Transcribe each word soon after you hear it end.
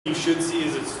you should see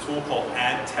is it's a tool called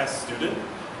Add Test Student.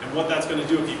 And what that's going to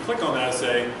do, if you click on that, is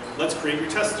say, let's create your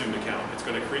test student account. It's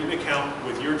going to create an account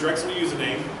with your Drexel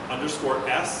username,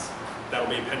 _S, that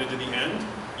will be appended to the end.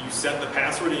 You set the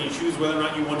password and you choose whether or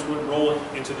not you want to enroll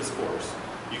into this course.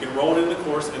 You can enroll it in the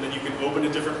course, and then you can open a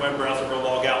different web browser or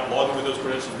log out, log in with those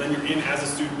credentials. Then you're in as a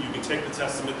student. You can take the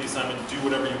test, submit the assignment, do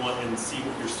whatever you want, and see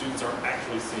what your students are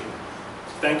actually seeing.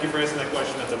 Thank you for asking that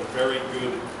question. That's a very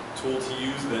good tool to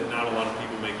use that not a lot of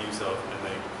people make use of, and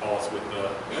they call us with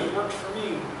the, it works for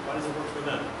me, why does it work for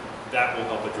them? That will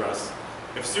help address.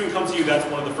 If a student comes to you, that's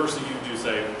one of the first things you do,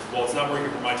 say, well, it's not working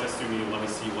for my test student, let me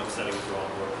see what setting is wrong,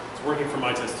 or it's working for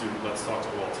my test student, let's talk to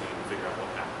the whole team and figure out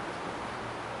what happened.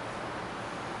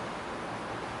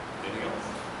 Anything else?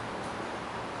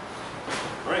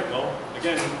 All right, well,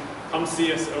 again, come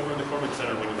see us over in the Corman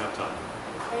Center when you have time.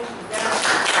 Thank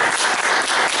you.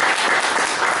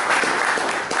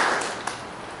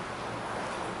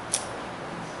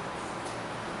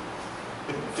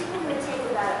 We're going to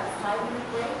take about a 5-minute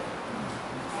break.